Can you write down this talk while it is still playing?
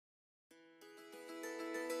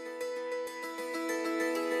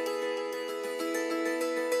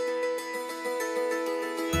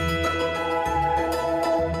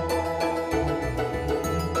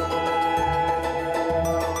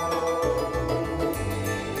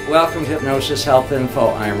Welcome to Hypnosis Health Info.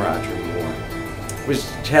 I'm Roger Moore. We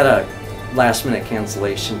had a last-minute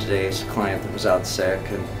cancellation today. It's a client that was out sick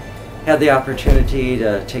and had the opportunity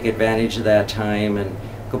to take advantage of that time and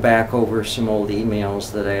go back over some old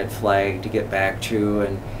emails that I had flagged to get back to.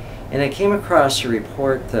 And I came across a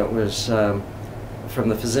report that was from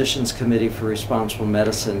the Physicians Committee for Responsible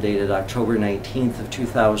Medicine dated October 19th of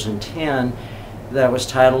 2010 that was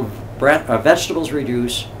titled Vegetables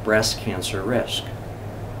Reduce Breast Cancer Risk.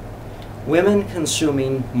 Women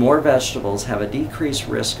consuming more vegetables have a decreased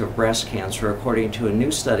risk of breast cancer according to a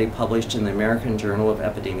new study published in the American Journal of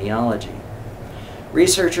Epidemiology.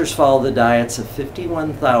 Researchers followed the diets of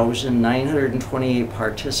 51,928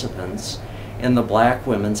 participants in the Black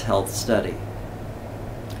Women's Health Study.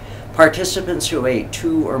 Participants who ate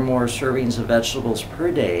 2 or more servings of vegetables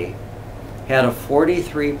per day had a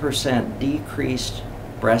 43% decreased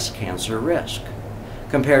breast cancer risk,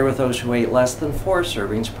 compared with those who ate less than 4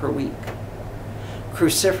 servings per week.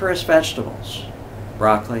 Cruciferous vegetables,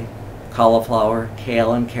 broccoli, cauliflower,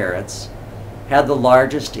 kale, and carrots, had the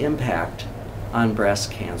largest impact on breast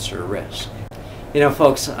cancer risk. You know,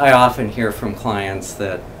 folks, I often hear from clients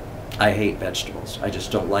that I hate vegetables. I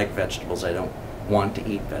just don't like vegetables. I don't want to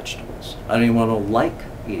eat vegetables. I don't even want to like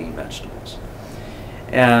eating vegetables.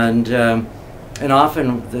 And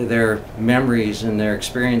often their memories and their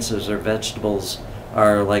experiences of vegetables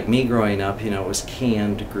are like me growing up. You know, it was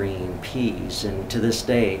canned green peas, and to this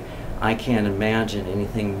day I can't imagine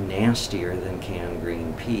anything nastier than canned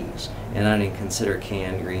green peas, and I didn't consider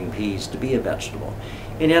canned green peas to be a vegetable.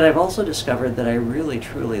 And yet I've also discovered that I really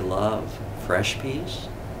truly love fresh peas,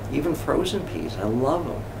 even frozen peas. I love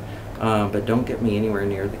them, but don't get me anywhere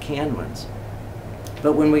near the canned ones.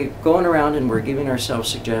 But when we're going around and we're giving ourselves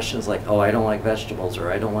suggestions like, oh, I don't like vegetables, or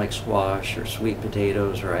I don't like squash or sweet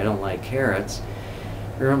potatoes, or I don't like carrots,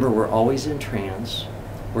 remember, we're always in trance.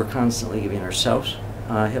 We're constantly giving ourselves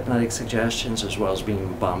hypnotic suggestions, as well as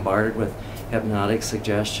being bombarded with hypnotic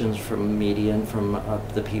suggestions from the media and from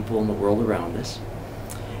the people in the world around us.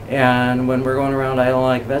 And when we're going around, I don't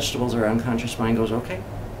like vegetables, our unconscious mind goes, okay,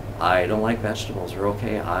 I don't like vegetables, or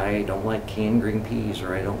okay, I don't like canned green peas,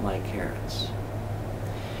 or I don't like carrots.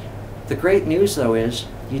 The great news, though, is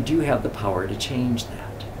you do have the power to change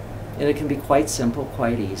that. And it can be quite simple,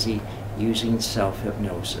 quite easy, using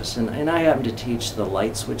self-hypnosis. And I happen to teach the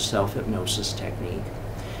light switch self-hypnosis technique.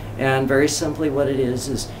 And very simply what it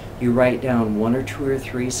is you write down 1 or 2 or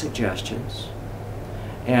 3 suggestions.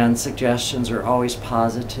 And suggestions are always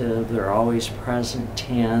positive, they're always present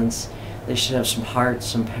tense, they should have some heart,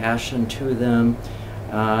 some passion to them.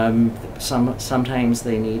 Sometimes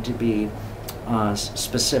they need to be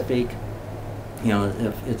specific. You know,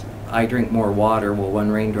 if I drink more water, well,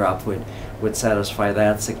 1 raindrop would satisfy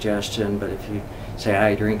that suggestion. But if you say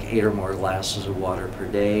I drink 8 or more glasses of water per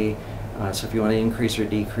day, so if you want to increase or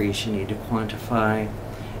decrease, you need to quantify,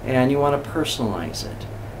 and you want to personalize it.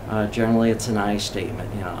 Generally, it's an I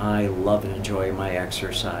statement. You know, I love and enjoy my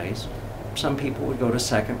exercise. Some people would go to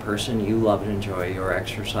second person, you love and enjoy your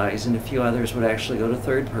exercise, and a few others would actually go to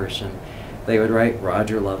third person. They would write,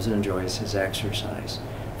 Roger loves and enjoys his exercise.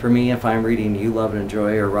 For me, if I'm reading you love and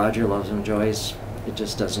enjoy or Roger loves and enjoys, it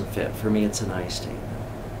just doesn't fit. For me, it's an I statement.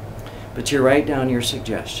 But you write down your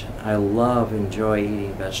suggestion. I love and enjoy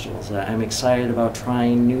eating vegetables. I'm excited about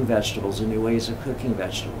trying new vegetables and new ways of cooking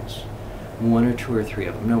vegetables. 1 or 2 or 3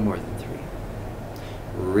 of them, no more than 3.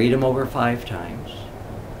 Read them over 5 times.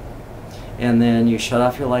 And then you shut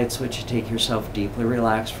off your light switch, you take yourself deeply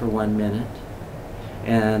relaxed for 1 minute,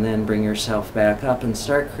 and then bring yourself back up and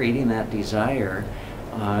start creating that desire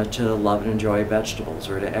to love and enjoy vegetables,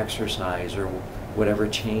 or to exercise, or whatever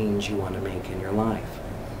change you want to make in your life.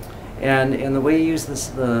 And the way you use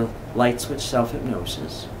the light switch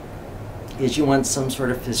self-hypnosis is you want some sort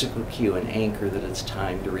of physical cue, an anchor that it's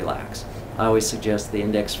time to relax. I always suggest the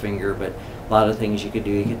index finger, but a lot of things you could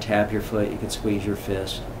do. You could tap your foot, you could squeeze your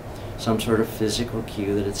fist, some sort of physical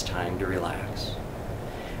cue that it's time to relax.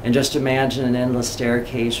 And just imagine an endless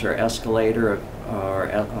staircase or escalator or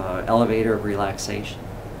elevator of relaxation.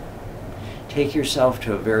 Take yourself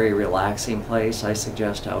to a very relaxing place. I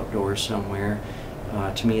suggest outdoors somewhere.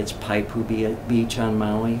 To me, it's Paipu Beach on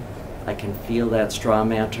Maui. I can feel that straw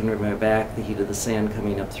mat under my back, the heat of the sand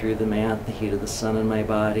coming up through the mat, the heat of the sun on my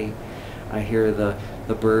body. I hear the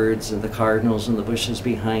birds and the cardinals and the bushes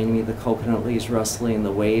behind me, the coconut leaves rustling,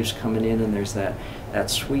 the waves coming in, and there's that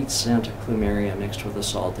sweet scent of plumeria mixed with the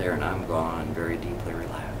salt air, and I'm gone, very deeply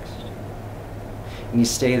relaxed. And you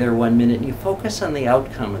stay there 1 minute and you focus on the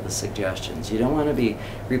outcome of the suggestions. You don't want to be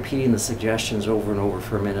repeating the suggestions over and over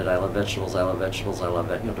for a minute. I love vegetables, I love vegetables, I love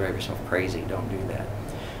it. You'll drive yourself crazy. Don't do that.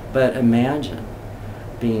 But imagine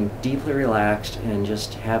being deeply relaxed and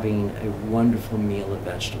just having a wonderful meal of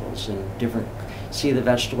vegetables and see the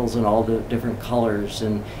vegetables in all the different colors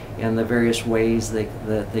and the various ways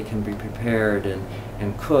that they can be prepared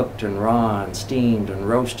and cooked and raw and steamed and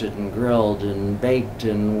roasted and grilled and baked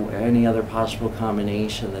and any other possible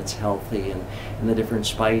combination that's healthy, and the different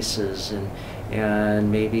spices,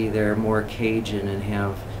 and maybe they're more Cajun and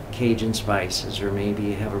have Cajun spices, or maybe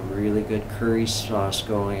you have a really good curry sauce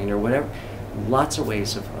going or whatever. Lots of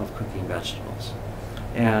ways of cooking vegetables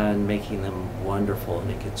and making them wonderful,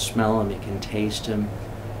 and you can smell them, you can taste them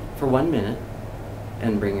for 1 minute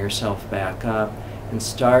and bring yourself back up and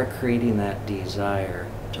start creating that desire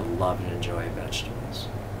to love and enjoy vegetables.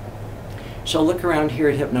 So look around here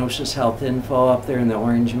at Hypnosis Health Info up there in the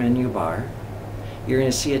orange menu bar. You're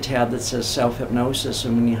going to see a tab that says Self-Hypnosis,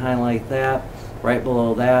 and when you highlight that, right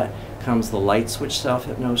below that comes the light switch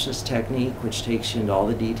self-hypnosis technique, which takes you into all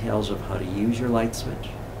the details of how to use your light switch.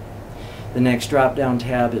 The next drop-down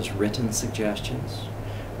tab is written suggestions,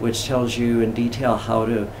 which tells you in detail how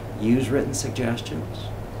to use written suggestions.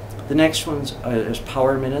 The next one is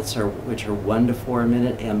power minutes, which are 1 to 4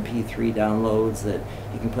 minute MP3 downloads that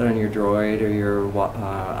you can put on your Droid or your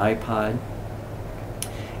iPod.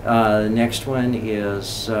 The next one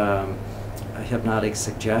is hypnotic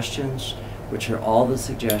suggestions, which are all the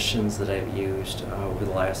suggestions that I've used over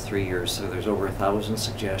the last 3 years. So there's over 1,000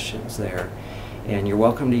 suggestions there, and you're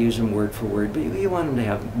welcome to use them word for word, but you want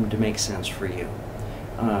them to make sense for you.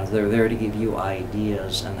 They're there to give you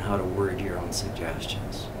ideas on how to word your own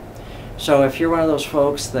suggestions. So if you're one of those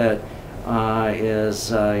folks that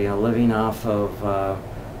is living off of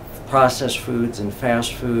processed foods and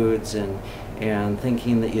fast foods and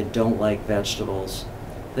thinking that you don't like vegetables,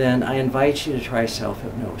 then I invite you to try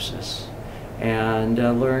self-hypnosis and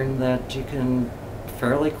learn that you can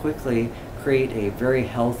fairly quickly create a very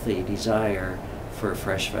healthy desire for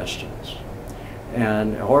fresh vegetables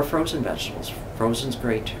or frozen vegetables. Frozen's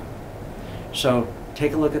great too. So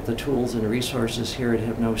take a look at the tools and resources here at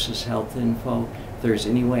Hypnosis Health Info. If there's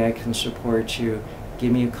any way I can support you,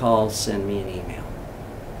 give me a call, send me an email.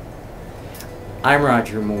 I'm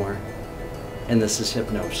Roger Moore, and this is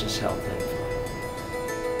Hypnosis Health Info.